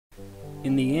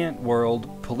In the ant world,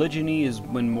 polygyny is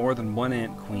when more than one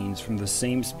ant queens from the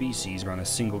same species run a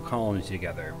single colony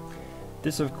together.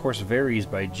 This of course varies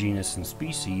by genus and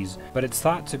species, but it's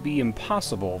thought to be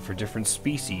impossible for different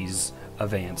species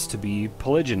of ants to be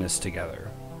polygynous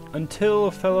together. Until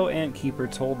a fellow ant keeper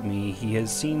told me he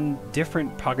has seen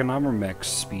different Pogonomyrmex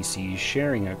species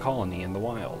sharing a colony in the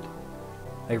wild.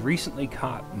 I recently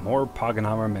caught more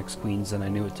Pogonomyrmex queens than I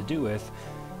knew what to do with,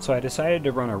 so I decided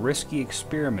to run a risky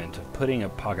experiment of putting a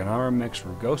Pogonomyrmex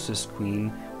rugosus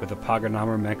queen with a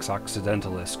Pogonomyrmex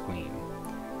occidentalis queen,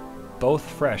 both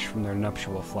fresh from their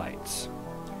nuptial flights.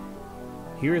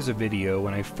 Here is a video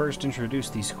when I first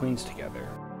introduced these queens together.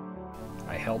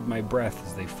 I held my breath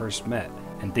as they first met,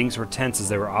 and things were tense as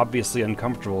they were obviously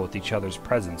uncomfortable with each other's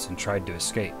presence and tried to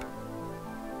escape.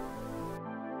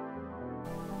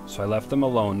 So I left them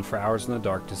alone for hours in the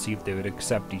dark to see if they would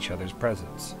accept each other's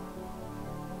presence.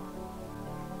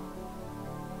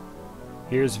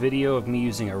 Here's video of me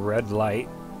using a red light,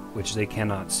 which they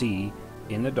cannot see,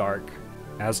 in the dark,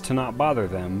 as to not bother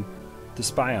them, to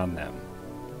spy on them.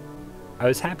 I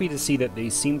was happy to see that they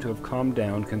seemed to have calmed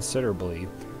down considerably,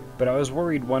 but I was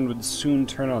worried one would soon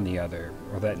turn on the other,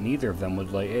 or that neither of them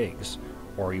would lay eggs,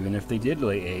 or even if they did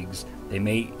lay eggs, they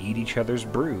may eat each other's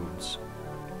broods.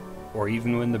 Or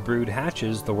even when the brood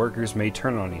hatches, the workers may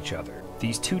turn on each other.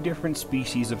 These two different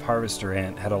species of harvester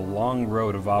ant had a long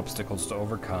road of obstacles to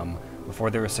overcome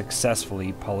before they were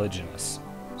successfully polygynous.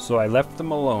 So I left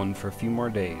them alone for a few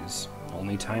more days.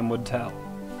 Only time would tell.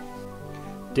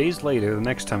 Days later, the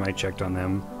next time I checked on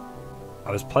them,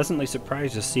 I was pleasantly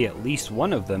surprised to see at least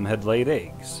one of them had laid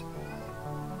eggs.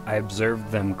 I observed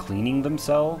them cleaning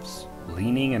themselves,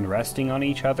 leaning and resting on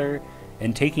each other,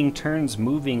 and taking turns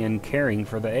moving and caring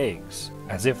for the eggs,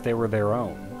 as if they were their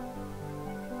own.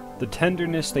 The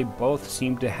tenderness they both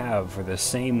seemed to have for the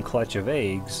same clutch of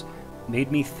eggs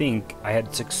made me think I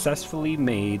had successfully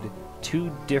made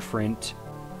two different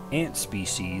ant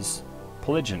species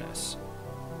polygynous.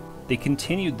 They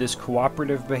continued this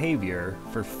cooperative behavior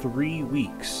for 3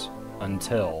 weeks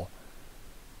until...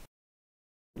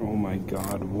 Oh my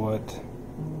god, what?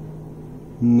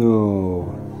 No.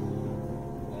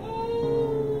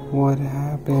 What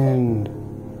happened?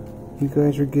 You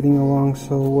guys are getting along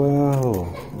so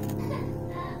well.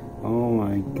 Oh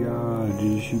my god,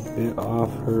 did she bit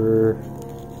off her?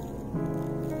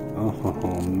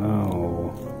 Oh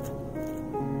no.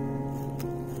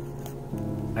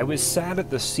 I was sad at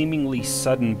the seemingly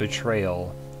sudden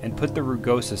betrayal and put the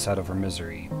rugosus out of her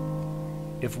misery.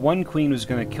 If one queen was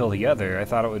going to kill the other, I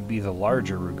thought it would be the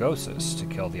larger rugosus to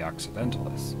kill the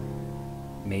occidentalis.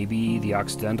 Maybe the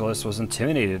occidentalis was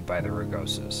intimidated by the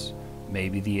rugosus.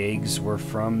 Maybe the eggs were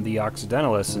from the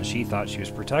occidentalis and she thought she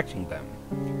was protecting them.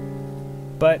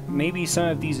 But maybe some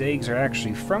of these eggs are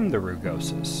actually from the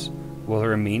rugosus. Will the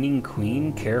remaining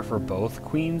queen care for both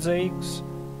queen's eggs?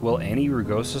 Will any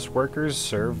rugosus workers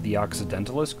serve the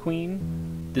occidentalis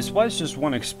queen? This was just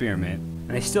one experiment,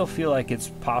 and I still feel like it's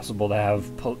possible to have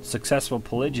successful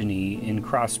polygyny in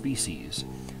cross species,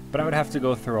 but I would have to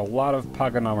go through a lot of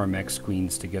Pogonomyrmex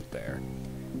queens to get there.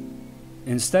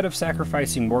 Instead of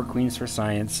sacrificing more queens for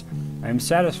science, I am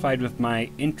satisfied with my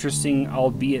interesting,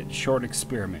 albeit short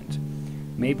experiment.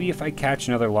 Maybe if I catch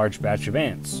another large batch of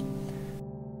ants.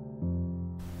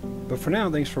 But for now,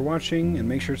 thanks for watching, and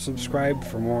make sure to subscribe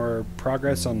for more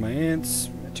progress on my ants,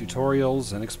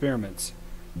 tutorials, and experiments.